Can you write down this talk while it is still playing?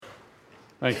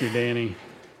Thank you, Danny.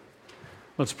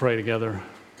 Let's pray together.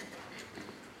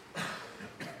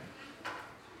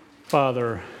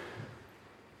 Father,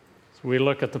 as we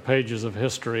look at the pages of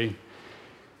history,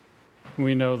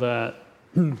 we know that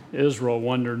Israel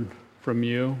wandered from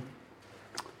you,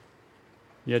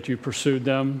 yet you pursued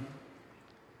them.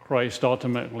 Christ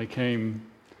ultimately came,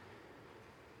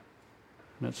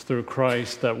 and it's through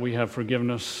Christ that we have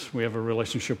forgiveness, we have a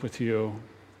relationship with you.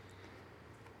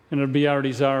 And it would be our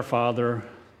desire, Father,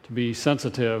 to be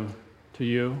sensitive to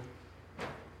you,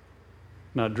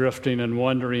 not drifting and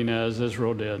wandering as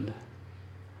Israel did.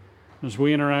 As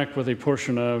we interact with a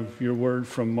portion of your word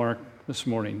from Mark this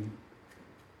morning,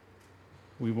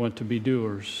 we want to be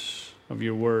doers of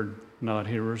your word, not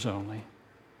hearers only.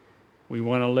 We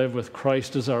want to live with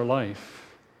Christ as our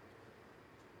life,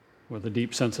 with a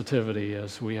deep sensitivity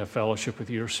as we have fellowship with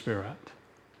your Spirit.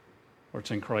 For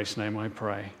it's in Christ's name I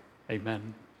pray.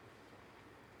 Amen.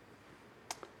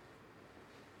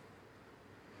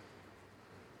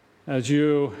 As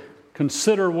you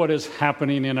consider what is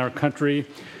happening in our country,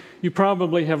 you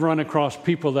probably have run across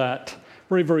people that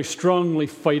very, very strongly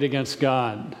fight against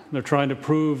God. They're trying to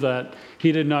prove that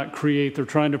He did not create. They're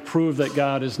trying to prove that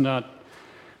God is not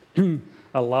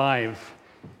alive.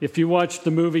 If you watch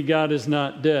the movie God Is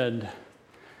Not Dead,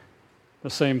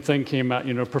 the same thing came out.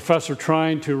 A professor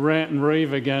trying to rant and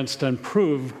rave against and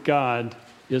prove God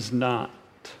is not.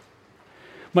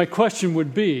 My question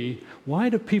would be, why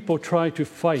do people try to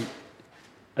fight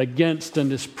against and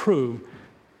disprove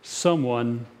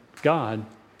someone, God,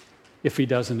 if He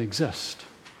doesn't exist?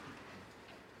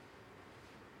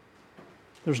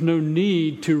 There's no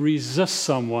need to resist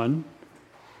someone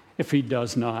if He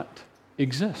does not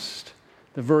exist.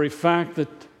 The very fact that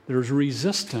there's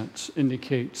resistance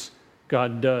indicates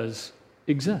God does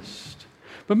exist.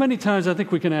 But many times I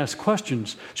think we can ask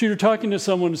questions. So you're talking to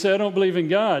someone and say, I don't believe in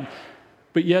God,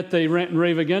 but yet they rant and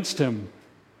rave against Him.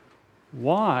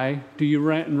 Why do you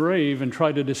rant and rave and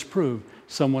try to disprove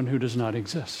someone who does not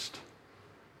exist?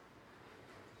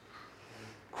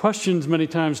 Questions many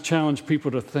times challenge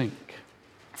people to think.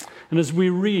 And as we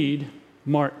read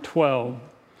Mark 12,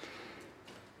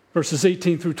 verses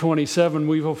 18 through 27,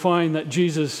 we will find that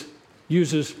Jesus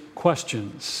uses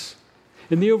questions.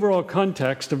 In the overall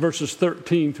context of verses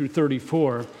 13 through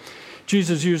 34,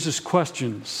 Jesus uses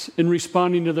questions in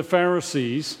responding to the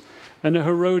Pharisees and the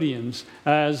Herodians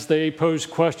as they pose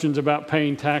questions about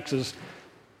paying taxes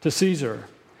to Caesar.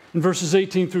 In verses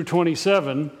 18 through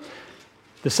 27,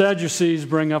 the Sadducees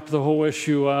bring up the whole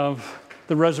issue of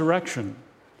the resurrection.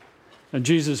 And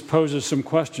Jesus poses some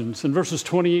questions. In verses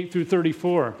 28 through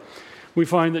 34, we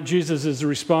find that Jesus is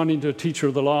responding to a teacher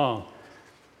of the law.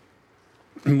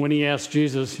 When he asked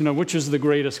Jesus, which is the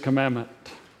greatest commandment?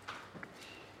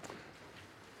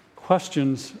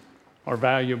 Questions are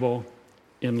valuable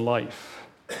in life.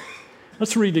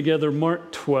 Let's read together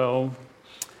Mark 12,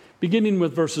 beginning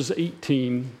with verses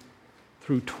 18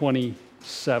 through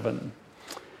 27.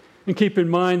 And keep in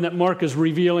mind that Mark is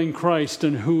revealing Christ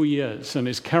and who He is, and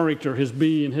His character, His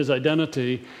being, His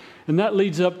identity, and that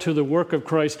leads up to the work of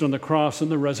Christ on the cross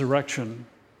and the resurrection.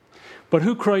 But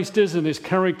who Christ is and His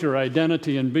character,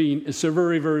 identity, and being is so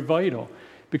very, very vital,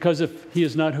 because if He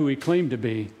is not who He claimed to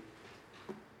be,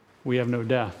 we have no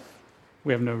death.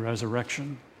 We have no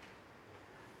resurrection.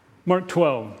 Mark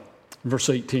 12, verse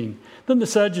 18. Then the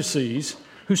Sadducees,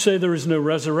 who say there is no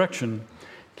resurrection,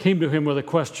 came to Him with a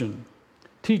question.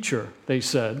 Teacher, they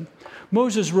said,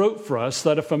 Moses wrote for us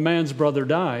that if a man's brother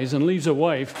dies and leaves a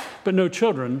wife but no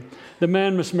children, the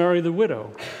man must marry the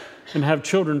widow and have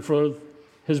children for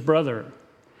his brother.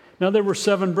 Now there were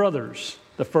 7 brothers.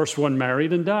 The first one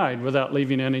married and died without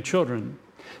leaving any children.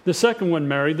 The second one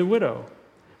married the widow,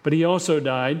 but he also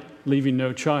died, leaving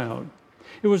no child.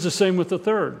 It was the same with the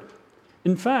third.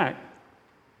 In fact,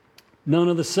 none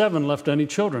of the 7 left any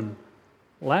children.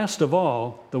 Last of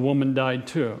all, the woman died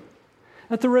too.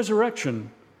 At the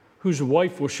resurrection, whose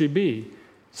wife will she be,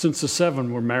 since the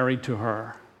 7 were married to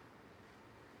her?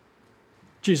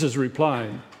 Jesus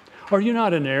replied, Are you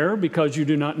not in error because you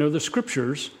do not know the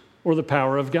Scriptures or the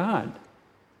power of God?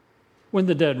 When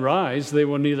the dead rise, they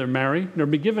will neither marry nor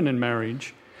be given in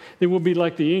marriage. They will be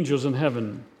like the angels in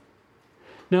heaven.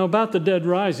 Now about the dead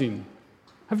rising,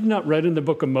 have you not read in the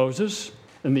book of Moses,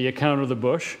 in the account of the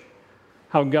bush,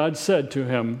 how God said to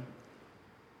him,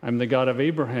 I'm the God of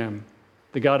Abraham,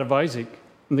 the God of Isaac,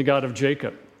 and the God of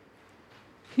Jacob.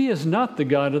 He is not the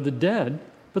God of the dead,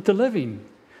 but the living.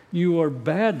 You are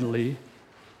badly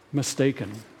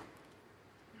mistaken.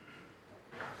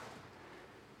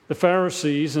 The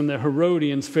Pharisees and the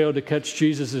Herodians failed to catch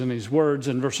Jesus in His words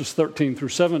in verses 13 through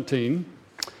 17.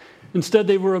 Instead,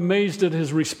 they were amazed at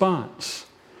His response.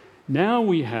 Now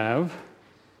we have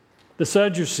the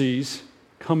Sadducees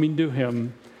coming to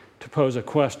him to pose a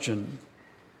question.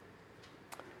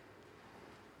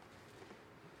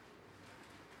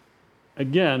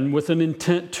 Again, with an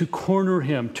intent to corner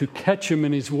him, to catch him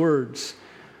in his words.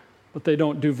 But they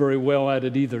don't do very well at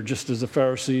it either, just as the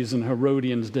Pharisees and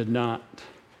Herodians did not.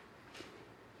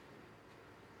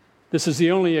 This is the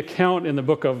only account in the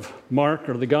book of Mark,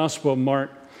 or the Gospel of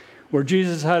Mark, where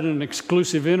Jesus had an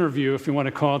exclusive interview, if you want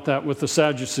to call it that, with the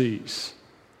Sadducees.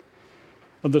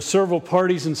 Of the several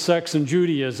parties and sects in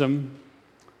Judaism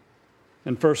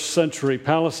in first century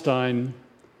Palestine,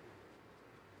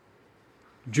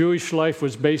 Jewish life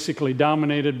was basically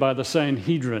dominated by the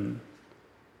Sanhedrin.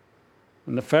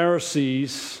 And the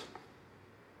Pharisees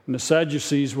and the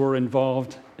Sadducees were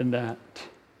involved in that.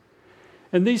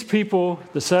 And these people,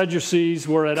 the Sadducees,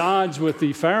 were at odds with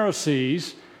the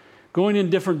Pharisees, going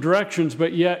in different directions,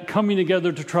 but yet coming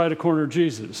together to try to corner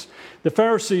Jesus. The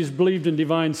Pharisees believed in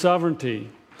divine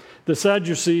sovereignty. The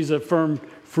Sadducees affirmed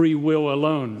free will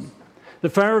alone. The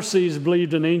Pharisees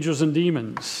believed in angels and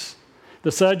demons.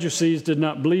 The Sadducees did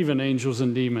not believe in angels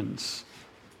and demons.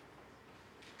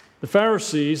 The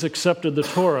Pharisees accepted the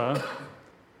Torah,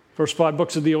 first 5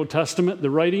 books of the Old Testament, the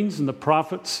writings and the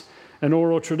prophets, and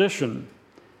oral tradition.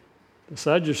 The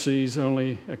Sadducees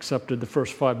only accepted the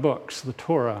first 5 books, the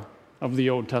Torah of the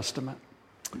Old Testament.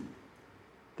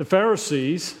 The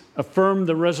Pharisees affirmed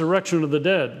the resurrection of the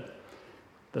dead.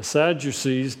 The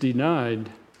Sadducees denied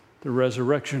the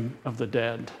resurrection of the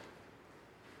dead.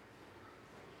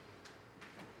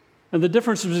 And the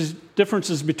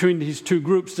differences between these two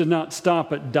groups did not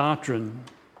stop at doctrine.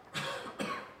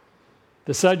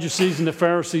 The Sadducees and the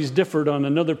Pharisees differed on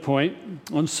another point,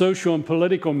 on social and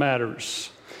political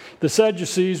matters. The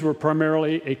Sadducees were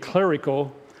primarily a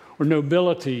clerical or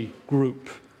nobility group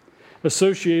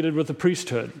associated with the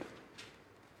priesthood.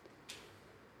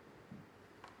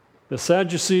 The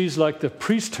Sadducees, like the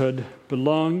priesthood,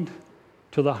 belonged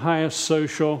to the highest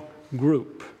social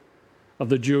group of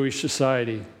the Jewish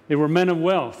society. They were men of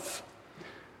wealth,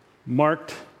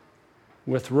 marked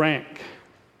with rank,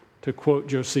 to quote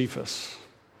Josephus.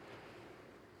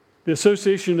 The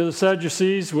association of the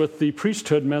Sadducees with the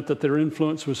priesthood meant that their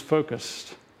influence was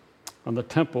focused on the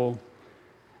temple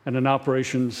and in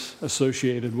operations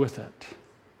associated with it.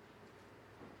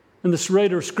 And this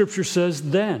writer of Scripture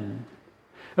says, then.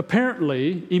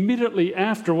 Apparently, immediately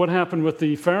after what happened with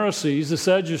the Pharisees, the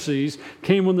Sadducees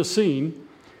came on the scene,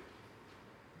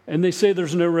 and they say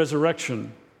there's no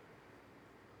resurrection.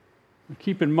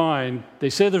 Keep in mind, they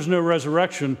say there's no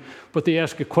resurrection, but they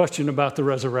ask a question about the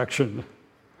resurrection.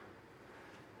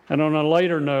 And on a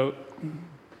lighter note,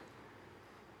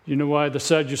 you know why the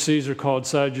Sadducees are called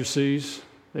Sadducees?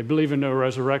 They believe in no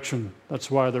resurrection.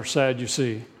 That's why they're sad, you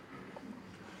see.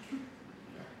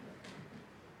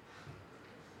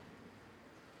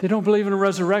 They don't believe in a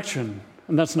resurrection.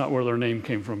 And that's not where their name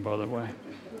came from, by the way.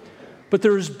 But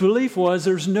their belief was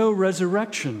there's no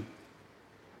resurrection.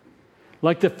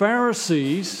 Like the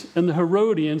Pharisees and the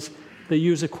Herodians, they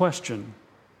use a question.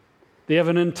 They have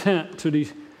an intent to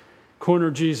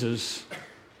corner Jesus.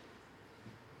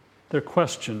 Their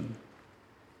question,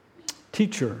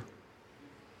 teacher.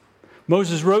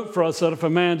 Moses wrote for us that if a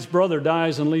man's brother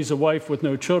dies and leaves a wife with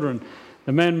no children,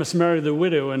 the man must marry the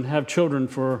widow and have children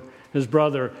for his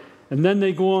brother. And then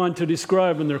they go on to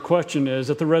describe, and their question is,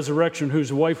 at the resurrection,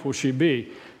 whose wife will she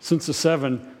be? Since the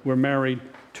 7 were married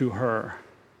to her.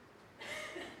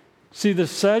 See, the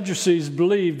Sadducees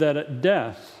believed that at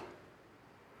death,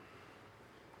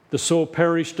 the soul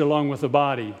perished along with the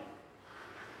body.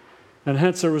 And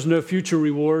hence there was no future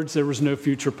rewards, there was no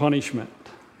future punishment.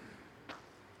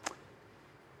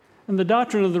 And the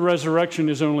doctrine of the resurrection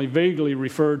is only vaguely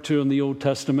referred to in the Old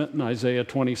Testament, in Isaiah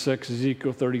 26,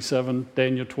 Ezekiel 37,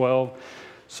 Daniel 12,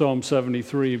 Psalm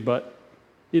 73, but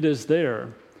it is there.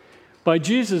 By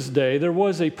Jesus' day, there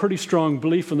was a pretty strong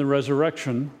belief in the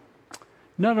resurrection,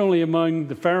 not only among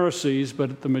the Pharisees,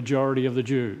 but the majority of the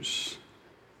Jews.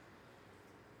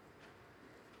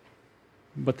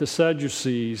 But the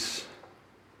Sadducees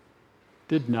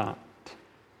did not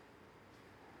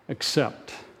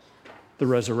accept the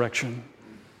resurrection,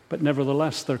 but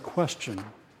nevertheless their question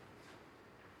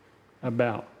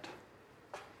about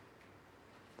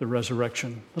the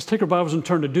resurrection. Let's take our Bibles and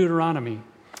turn to Deuteronomy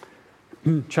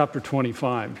chapter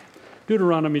 25.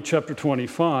 Deuteronomy chapter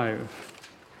 25.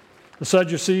 The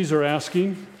Sadducees are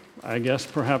asking, I guess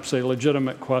perhaps a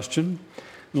legitimate question,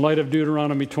 in light of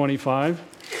Deuteronomy 25.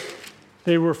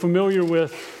 They were familiar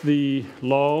with the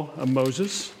law of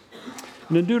Moses.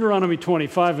 And in Deuteronomy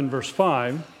 25 and verse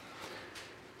 5,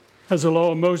 as the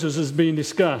law of Moses is being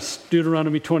discussed.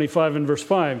 Deuteronomy 25 and verse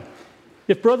 5.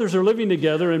 If brothers are living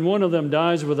together and one of them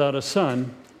dies without a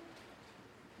son,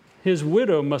 his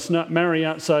widow must not marry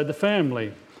outside the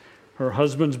family. Her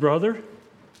husband's brother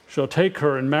shall take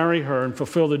her and marry her and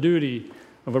fulfill the duty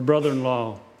of a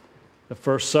brother-in-law. The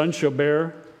first son she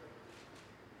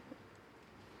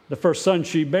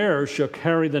bears shall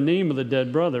carry the name of the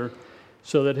dead brother,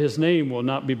 so that his name will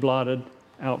not be blotted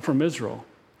out from Israel.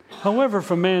 However, if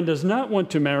a man does not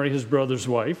want to marry his brother's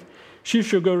wife, she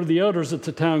shall go to the elders at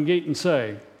the town gate and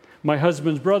say, my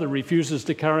husband's brother refuses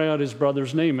to carry out his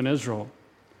brother's name in Israel.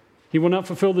 He will not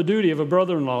fulfill the duty of a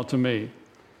brother-in-law to me.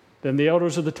 Then the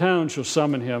elders of the town shall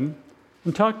summon him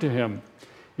and talk to him.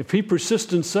 If he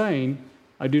persists in saying,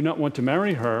 I do not want to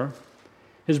marry her,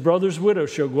 his brother's widow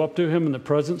shall go up to him in the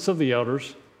presence of the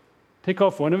elders, take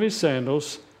off one of his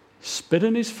sandals, spit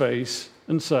in his face,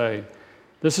 and say,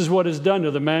 this is what is done to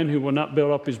the man who will not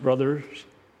build up his brother's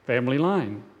family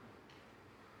line.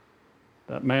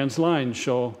 That man's line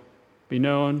shall be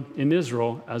known in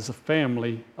Israel as the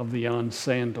family of the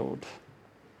unsandaled.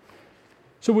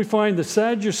 So we find the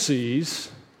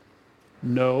Sadducees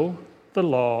know the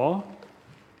law.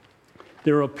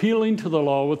 They're appealing to the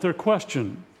law with their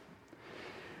question.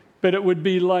 But it would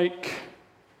be like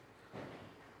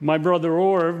my brother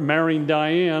Orv marrying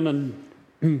Diane, and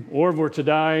Orv were to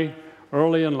die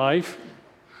early in life.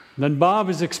 Then Bob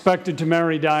is expected to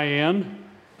marry Diane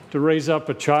to raise up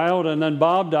a child, and then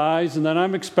Bob dies, and then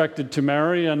I'm expected to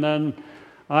marry, and then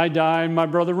I die, and my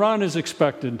brother Ron is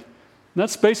expected. And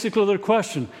that's basically their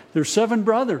question. There's 7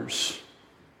 brothers.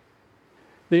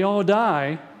 They all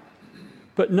die,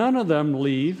 but none of them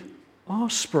leave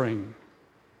offspring.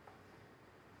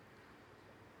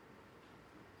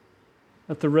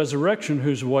 At the resurrection,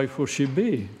 whose wife will she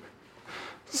be?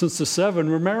 Since the 7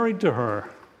 were married to her.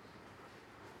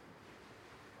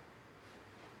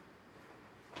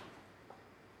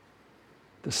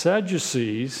 The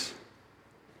Sadducees,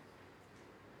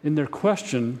 in their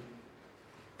question,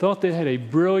 thought they had a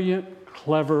brilliant,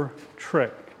 clever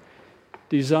trick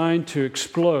designed to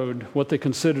explode what they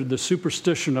considered the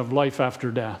superstition of life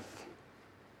after death.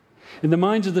 In the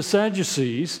minds of the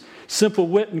Sadducees, simple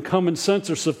wit and common sense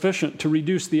are sufficient to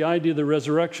reduce the idea of the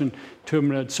resurrection to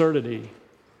an absurdity.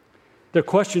 Their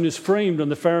question is framed on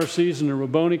the Pharisees and the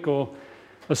rabbinical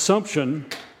assumption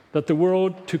that the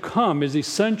world to come is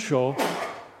essentially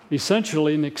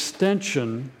an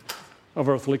extension of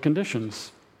earthly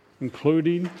conditions,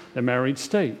 including the married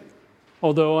state,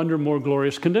 although under more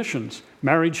glorious conditions.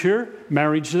 Marriage here,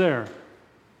 marriage there.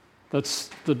 That's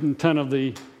the intent of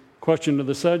the question of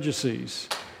the Sadducees.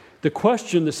 The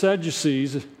question, the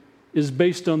Sadducees, is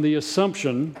based on the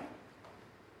assumption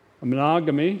of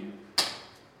monogamy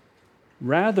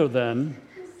rather than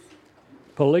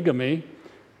polygamy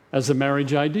as a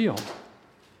marriage ideal.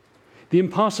 The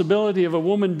impossibility of a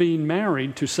woman being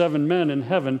married to 7 men in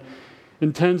heaven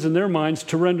intends in their minds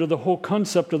to render the whole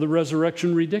concept of the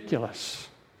resurrection ridiculous.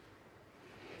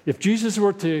 If Jesus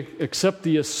were to accept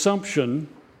the assumption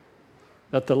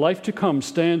that the life to come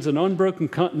stands in unbroken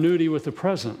continuity with the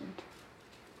present,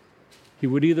 he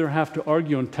would either have to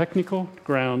argue on technical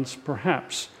grounds,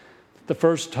 perhaps, that the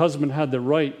first husband had the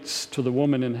rights to the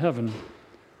woman in heaven,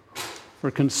 or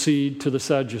concede to the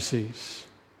Sadducees.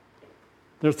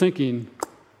 They're thinking,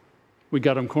 we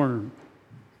got them cornered.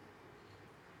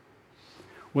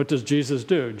 What does Jesus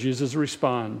do? Jesus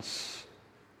responds,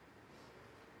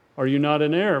 are you not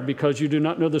in error because you do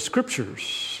not know the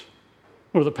Scriptures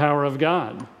or the power of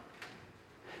God?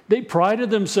 They prided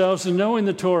themselves in knowing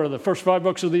the Torah, the first 5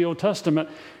 books of the Old Testament.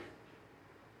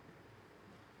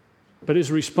 But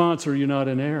his response, are you not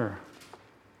in error?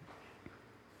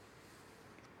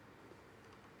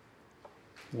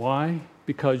 Why?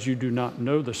 Because you do not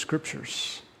know the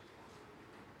Scriptures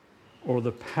or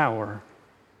the power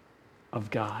of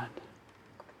God.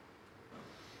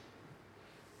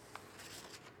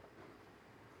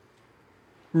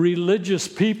 Religious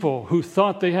people who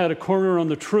thought they had a corner on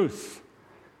the truth.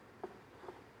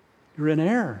 You're in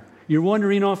error. You're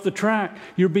wandering off the track.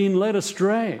 You're being led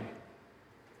astray.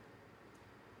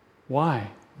 Why?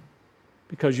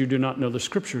 Because you do not know the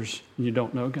Scriptures and you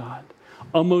don't know God.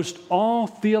 Almost all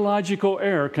theological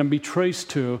error can be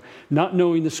traced to not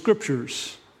knowing the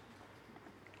Scriptures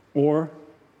or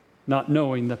not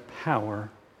knowing the power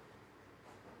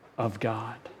of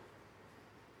God.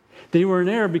 They were in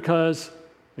error because,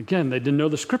 again, they didn't know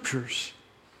the Scriptures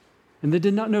and they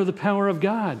did not know the power of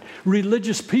God.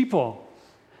 Religious people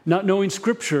not knowing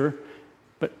Scripture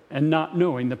and not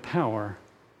knowing the power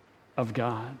of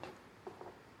God.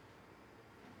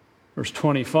 Verse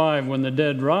 25, when the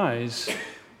dead rise,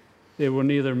 They will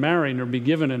neither marry nor be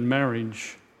given in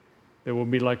marriage. They will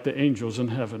be like the angels in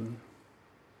heaven.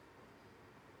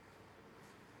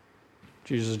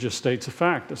 Jesus just states a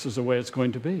fact. This is the way it's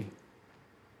going to be.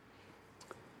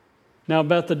 Now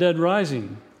about the dead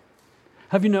rising.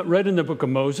 Have you not read in the book of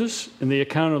Moses, in the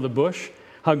account of the bush,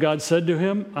 how God said to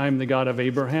him, I am the God of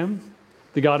Abraham,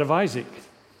 the God of Isaac,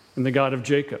 and the God of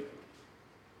Jacob.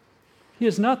 He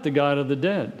is not the God of the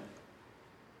dead,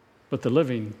 but the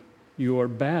living. You are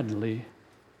badly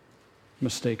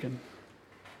mistaken.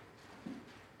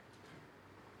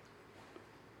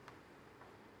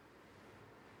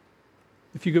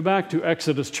 If you go back to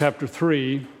Exodus chapter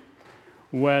 3,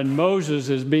 when Moses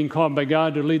is being called by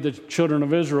God to lead the children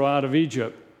of Israel out of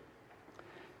Egypt,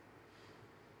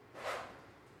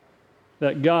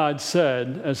 that God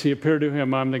said, as he appeared to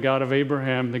him, I'm the God of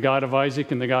Abraham, the God of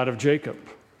Isaac, and the God of Jacob.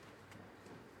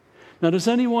 Now, does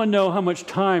anyone know how much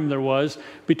time there was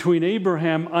between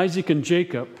Abraham, Isaac, and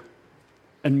Jacob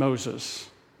and Moses?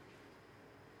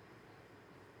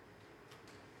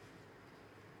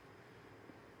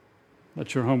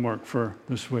 That's your homework for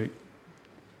this week.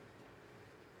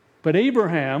 But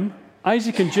Abraham,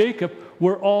 Isaac, and Jacob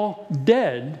were all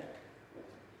dead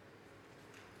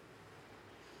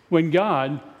when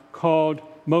God called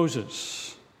Moses.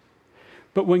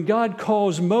 But when God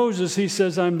calls Moses, he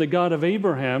says, I'm the God of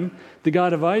Abraham, the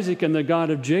God of Isaac, and the God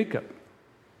of Jacob.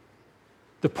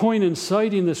 The point in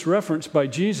citing this reference by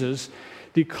Jesus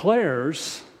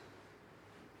declares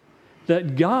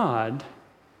that God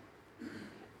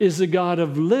is the God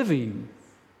of living,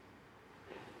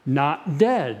 not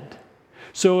dead.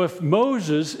 So if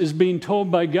Moses is being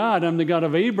told by God, I'm the God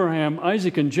of Abraham,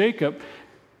 Isaac, and Jacob,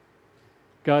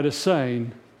 God is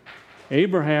saying,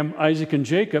 Abraham, Isaac, and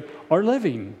Jacob are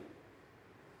living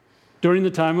during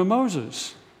the time of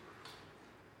Moses.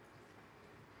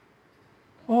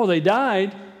 Oh, they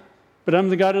died, but I'm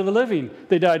the God of the living.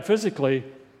 They died physically,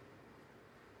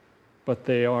 but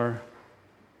they are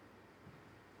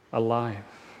alive.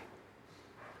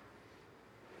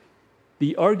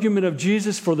 The argument of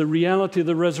Jesus for the reality of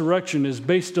the resurrection is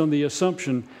based on the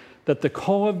assumption that the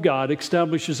call of God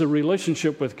establishes a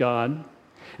relationship with God.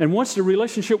 And once the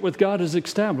relationship with God is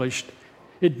established,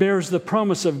 it bears the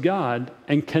promise of God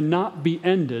and cannot be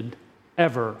ended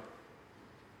ever,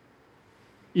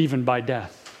 even by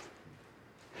death.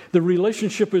 The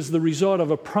relationship is the result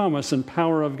of a promise and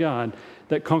power of God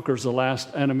that conquers the last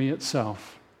enemy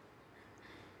itself,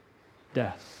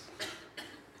 death.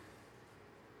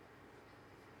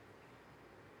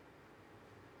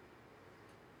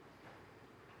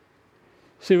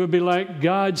 See, it would be like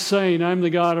God saying, I'm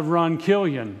the God of Ron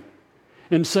Killian.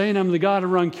 And saying I'm the God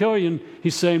of Ron Killian,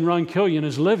 he's saying Ron Killian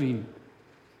is living,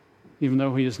 even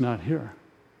though he is not here.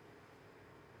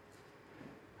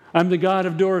 I'm the God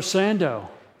of Doris Sandow,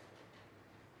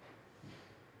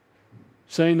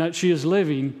 saying that she is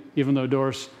living, even though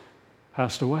Doris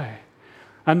passed away.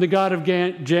 I'm the God of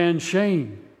Jan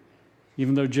Shane,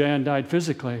 even though Jan died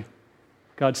physically.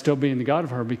 God's still being the God of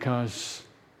her because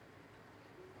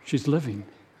she's living.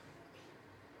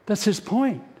 That's his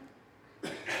point.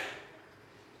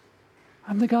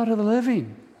 I'm the God of the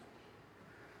living.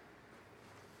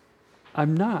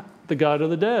 I'm not the God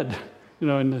of the dead,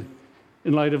 in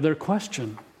light of their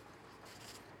question.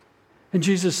 And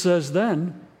Jesus says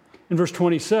then, in verse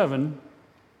 27,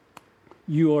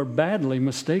 you are badly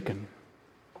mistaken.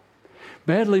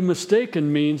 Badly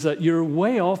mistaken means that you're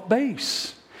way off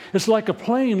base. It's like a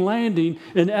plane landing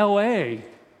in L.A.,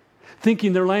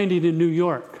 thinking they're landing in New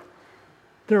York.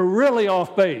 They're really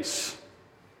off base.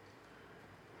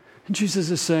 And Jesus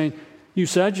is saying, you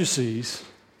Sadducees,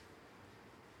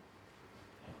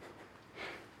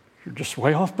 you're just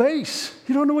way off base.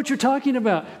 You don't know what you're talking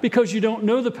about because you don't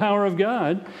know the power of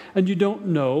God and you don't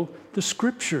know the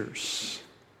Scriptures.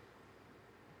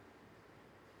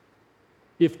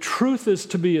 If truth is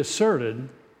to be asserted,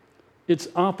 its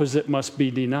opposite must be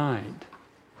denied.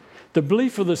 The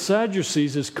belief of the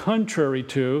Sadducees is contrary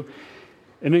to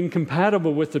and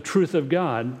incompatible with the truth of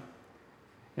God,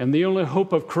 and the only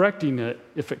hope of correcting it,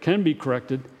 if it can be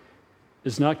corrected,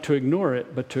 is not to ignore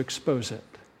it, but to expose it.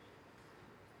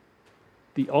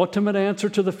 The ultimate answer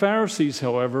to the Pharisees,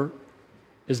 however,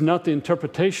 is not the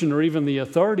interpretation or even the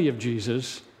authority of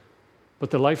Jesus,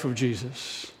 but the life of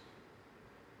Jesus.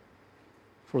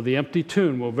 For the empty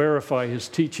tomb will verify his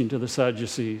teaching to the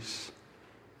Sadducees.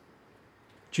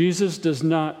 Jesus does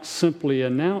not simply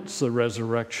announce the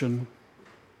resurrection.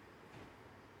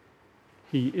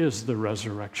 He is the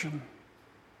resurrection.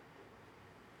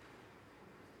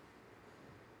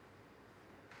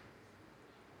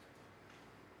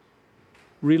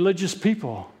 Religious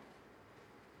people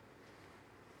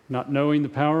not knowing the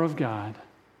power of God,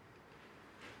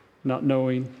 not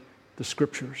knowing the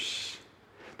Scriptures.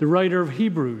 The writer of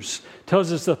Hebrews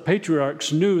tells us the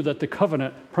patriarchs knew that the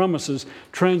covenant promises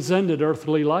transcended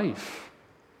earthly life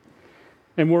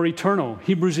and were eternal.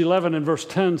 Hebrews 11 and verse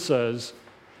 10 says,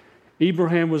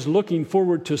 Abraham was looking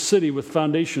forward to a city with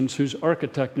foundations whose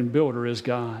architect and builder is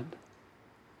God.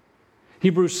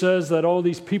 Hebrews says that all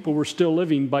these people were still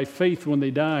living by faith when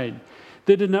they died.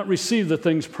 They did not receive the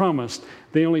things promised.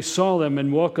 They only saw them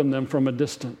and welcomed them from a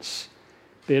distance.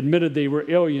 They admitted they were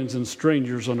aliens and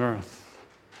strangers on earth.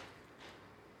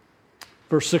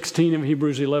 Verse 16 of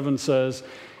Hebrews 11 says,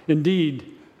 instead,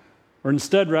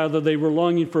 they were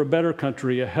longing for a better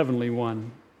country, a heavenly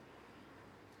one.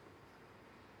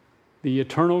 The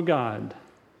eternal God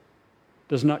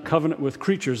does not covenant with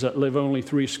creatures that live only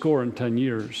 70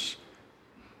 years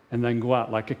and then go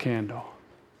out like a candle.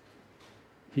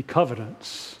 He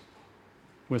covenants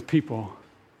with people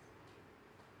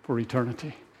for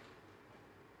eternity.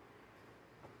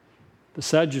 The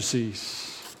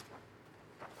Sadducees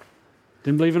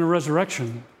didn't believe in a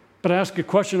resurrection, but ask a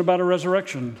question about a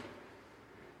resurrection.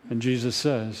 And Jesus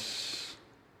says,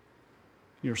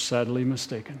 you're sadly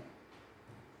mistaken.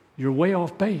 You're way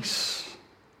off base.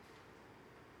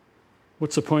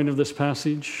 What's the point of this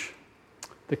passage?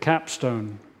 The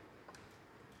capstone.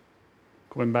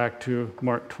 Going back to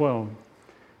Mark 12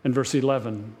 and verse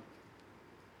 11.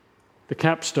 The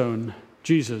capstone,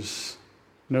 Jesus,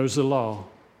 knows the law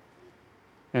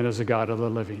and is a God of the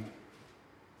living.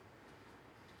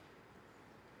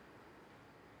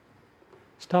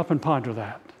 Stop and ponder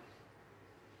that.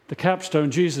 The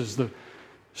capstone, Jesus, the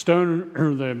stone,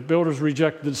 or the builders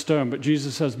rejected the stone, but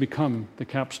Jesus has become the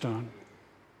capstone.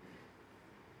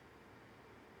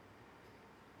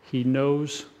 He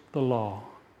knows the law.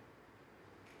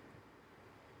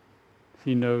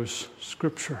 He knows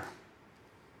Scripture.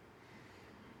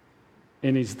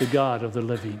 And He's the God of the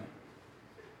living.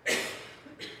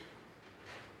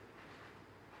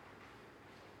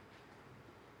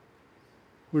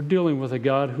 We're dealing with a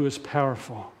God who is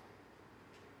powerful.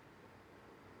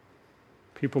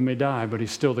 People may die, but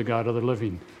He's still the God of the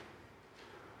living.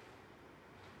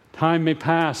 Time may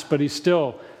pass, but He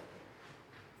still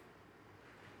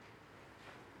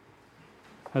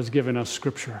has given us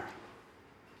Scripture.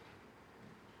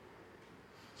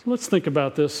 So let's think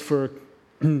about this for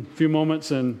a few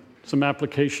moments and some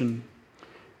application.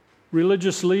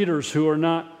 Religious leaders who are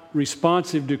not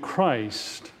responsive to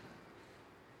Christ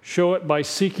show it by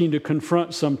seeking to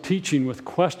confront some teaching with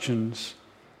questions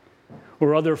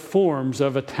or other forms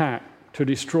of attack to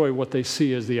destroy what they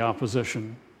see as the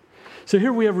opposition. So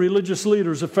here we have religious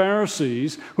leaders, the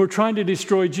Pharisees, who are trying to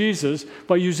destroy Jesus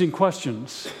by using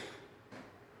questions.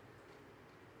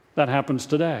 That happens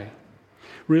today.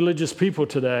 Religious people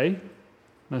today,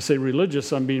 and I say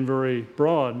religious, I'm being very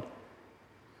broad,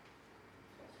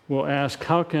 will ask,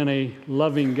 how can a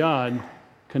loving God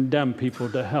condemn people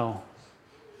to hell?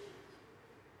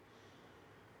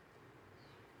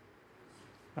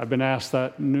 I've been asked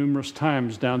that numerous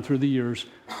times down through the years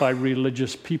by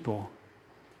religious people.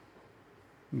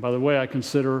 And by the way, I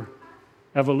consider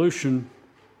evolution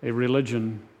a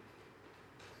religion,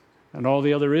 and all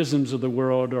the other isms of the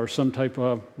world are some type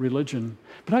of religion.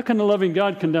 But how can a loving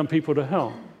God condemn people to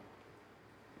hell?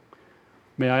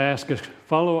 May I ask a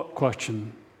follow-up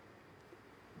question?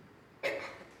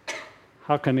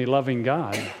 How can a loving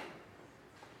God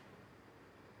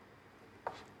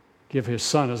give His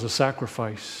Son as a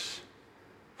sacrifice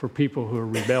for people who are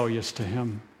rebellious to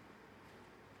Him?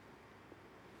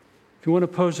 If you want to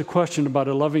pose a question about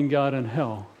a loving God and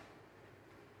hell,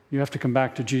 you have to come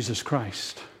back to Jesus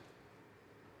Christ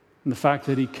and the fact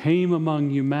that He came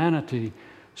among humanity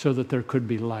so that there could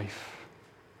be life.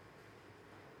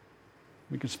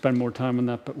 We could spend more time on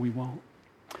that, but we won't.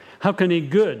 How can a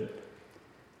good,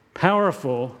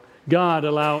 powerful God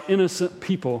allow innocent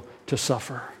people to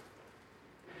suffer?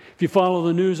 If you follow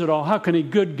the news at all, how can a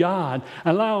good God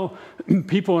allow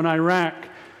people in Iraq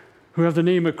who have the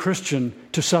name of Christian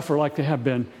to suffer like they have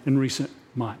been in recent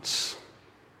months?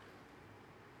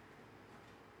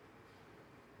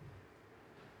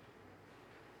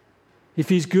 If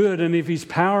He's good and if He's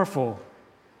powerful,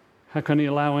 how can He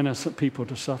allow innocent people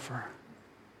to suffer?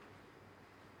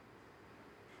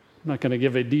 I'm not going to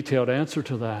give a detailed answer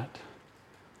to that,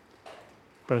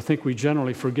 but I think we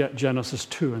generally forget Genesis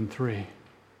 2 and 3.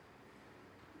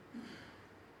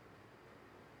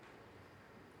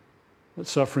 That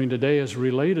suffering today is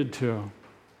related to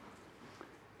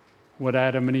what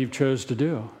Adam and Eve chose to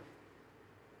do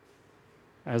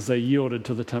as they yielded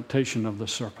to the temptation of the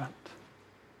serpent.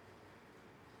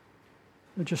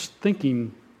 They're just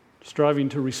thinking striving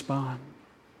to respond.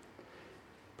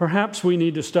 Perhaps we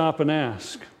need to stop and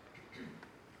ask,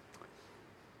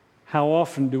 how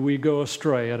often do we go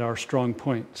astray at our strong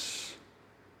points?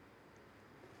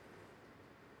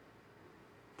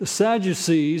 The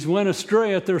Sadducees went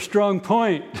astray at their strong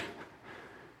point.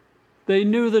 They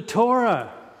knew the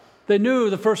Torah. They knew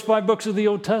the first 5 books of the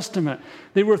Old Testament.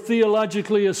 They were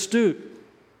theologically astute.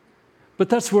 But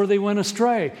that's where they went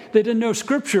astray. They didn't know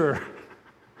Scripture.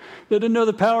 They didn't know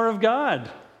the power of God.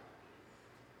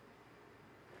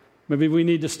 Maybe we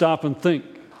need to stop and think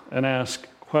and ask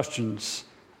questions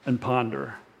and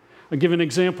ponder. I'll give an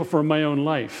example from my own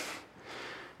life.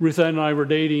 Ruth and I were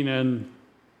dating, and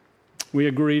we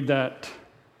agreed that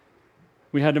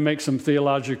we had to make some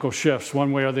theological shifts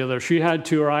one way or the other. She had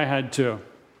to, or I had to.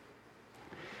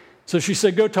 So she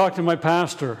said, go talk to my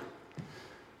pastor.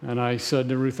 And I said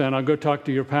to Ruth Ann, I'll go talk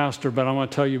to your pastor, but I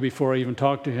want to tell you before I even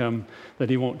talk to him that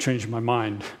he won't change my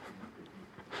mind.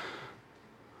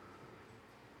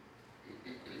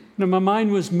 Now, my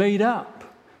mind was made up.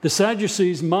 The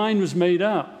Sadducees' mind was made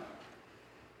up.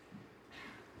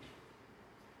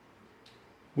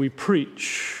 We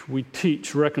preach, we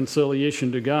teach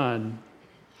reconciliation to God.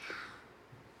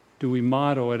 Do we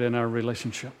model it in our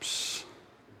relationships?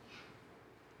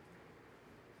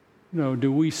 No,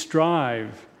 do we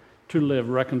strive to live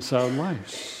reconciled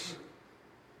lives?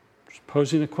 Just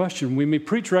posing a question. We may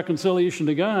preach reconciliation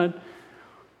to God.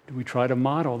 Do we try to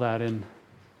model that in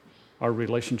our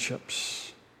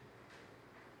relationships?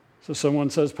 So someone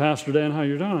says, Pastor Dan, how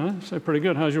you doing? I say, pretty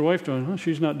good. How's your wife doing? Oh,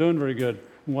 she's not doing very good.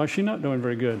 Why is she not doing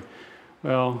very good?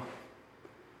 Well,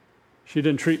 she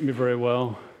didn't treat me very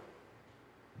well.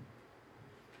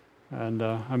 And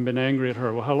I've been angry at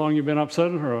her. Well, how long have you been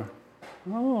upset at her?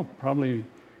 Oh, probably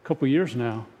a couple of years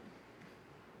now.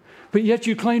 But yet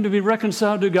you claim to be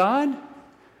reconciled to God? And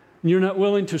you're not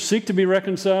willing to seek to be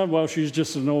reconciled? Well, she's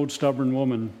just an old stubborn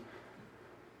woman.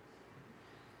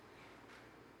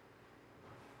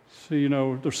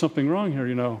 So, there's something wrong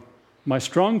here, My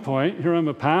strong point, here I'm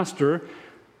a pastor,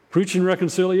 preaching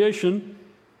reconciliation,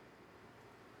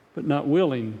 but not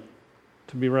willing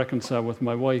to be reconciled with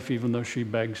my wife, even though she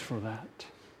begs for that.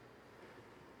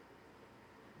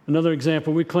 Another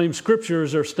example, we claim Scripture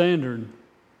is our standard,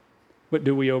 but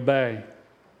do we obey?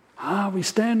 We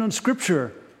stand on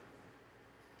Scripture.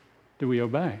 Do we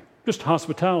obey? Just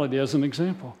hospitality as an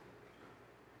example.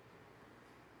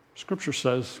 Scripture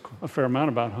says a fair amount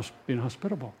about being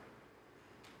hospitable.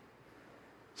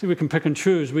 See, we can pick and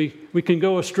choose. We can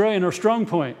go astray in our strong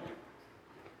point.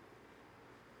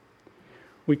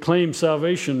 We claim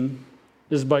salvation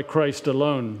is by Christ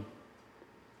alone.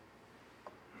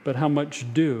 But how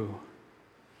much due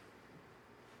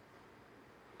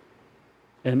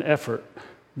and effort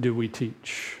do we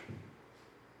teach?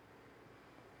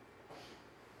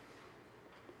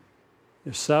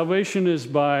 If salvation is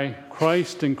by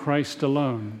Christ and Christ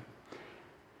alone,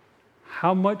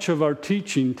 how much of our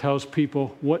teaching tells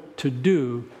people what to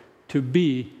do to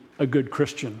be a good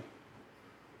Christian?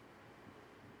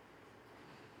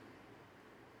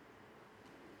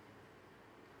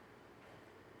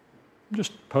 I'm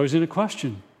just posing a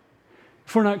question.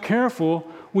 If we're not careful,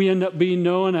 we end up being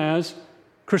known as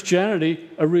Christianity,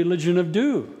 a religion of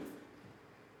do.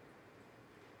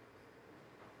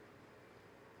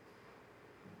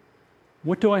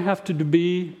 What do I have to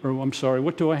do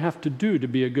to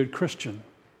be a good Christian?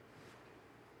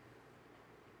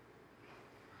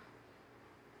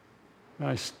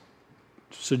 I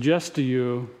suggest to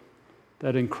you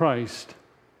that in Christ,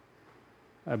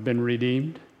 I've been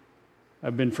redeemed,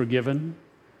 I've been forgiven,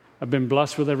 I've been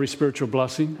blessed with every spiritual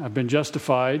blessing, I've been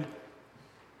justified,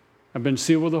 I've been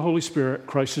sealed with the Holy Spirit.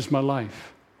 Christ is my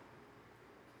life.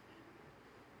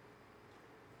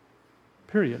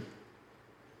 Period.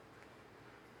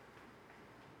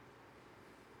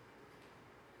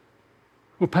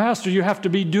 Well, Pastor, you have to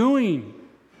be doing.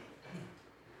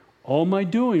 All my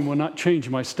doing will not change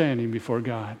my standing before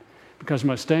God, because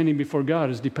my standing before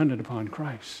God is dependent upon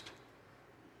Christ.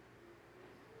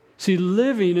 See,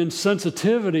 living in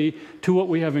sensitivity to what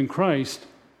we have in Christ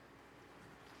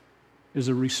is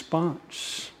a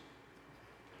response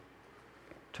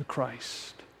to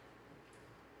Christ.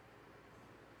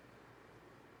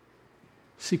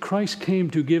 See, Christ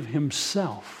came to give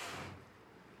himself.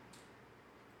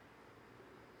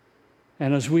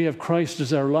 And as we have Christ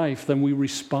as our life, then we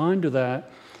respond to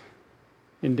that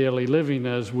in daily living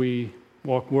as we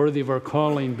walk worthy of our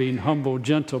calling, being humble,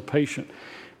 gentle, patient,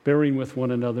 bearing with one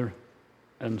another,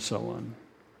 and so on.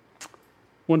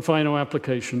 One final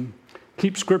application.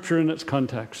 Keep Scripture in its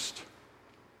context.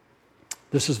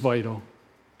 This is vital.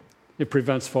 It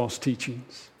prevents false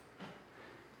teachings.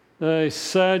 The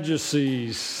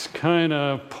Sadducees kind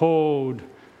of pulled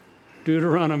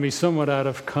Deuteronomy somewhat out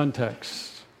of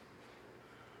context.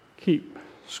 Keep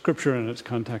Scripture in its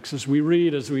context. As we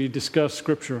read, as we discuss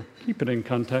Scripture, keep it in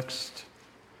context.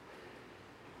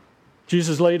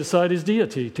 Jesus laid aside his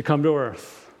deity to come to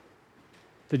earth.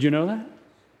 Did you know that?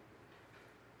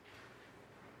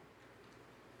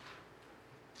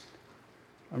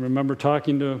 I remember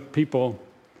talking to people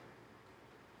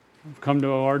who've come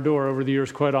to our door over the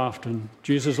years quite often.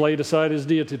 Jesus laid aside his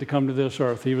deity to come to this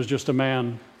earth. He was just a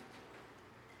man.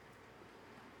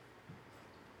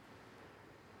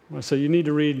 I say you need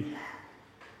to read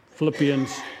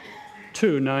Philippians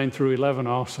 2, 9 through 11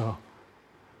 also,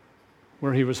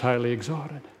 where he was highly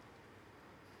exalted.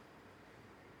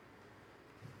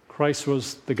 Christ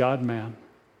was the God-man.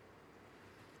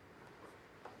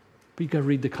 But you've got to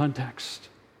read the context.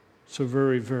 So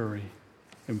very, very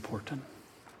important.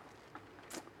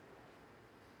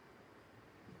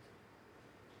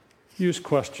 Use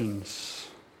questions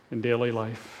in daily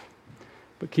life,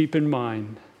 but keep in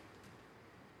mind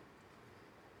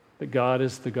that God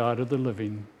is the God of the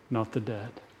living, not the dead.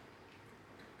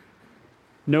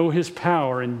 Know his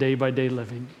power in day-by-day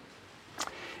living.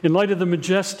 In light of the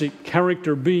majestic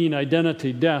character, being,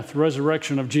 identity, death,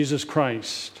 resurrection of Jesus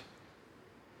Christ,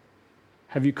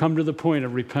 have you come to the point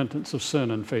of repentance of sin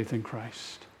and faith in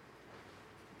Christ?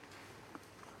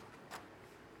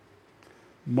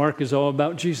 Mark is all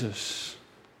about Jesus.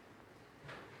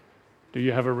 Do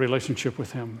you have a relationship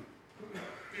with him?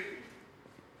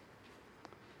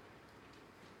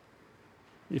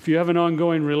 If you have an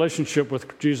ongoing relationship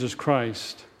with Jesus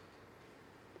Christ,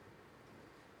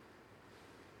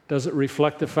 does it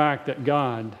reflect the fact that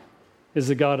God is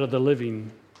the God of the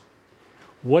living?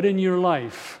 What in your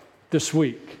life this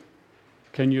week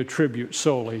can you attribute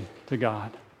solely to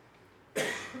God?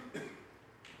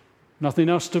 Nothing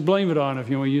else to blame it on if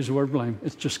you want to use the word blame.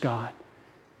 It's just God,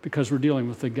 because we're dealing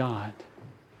with the God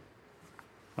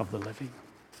of the living.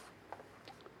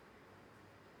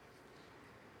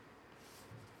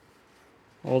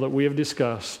 All that we have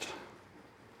discussed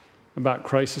about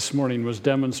Christ this morning was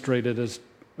demonstrated as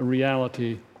a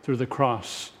reality through the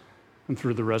cross and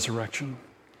through the resurrection.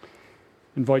 I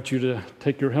invite you to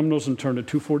take your hymnals and turn to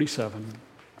 247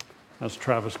 as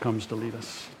Travis comes to lead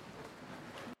us.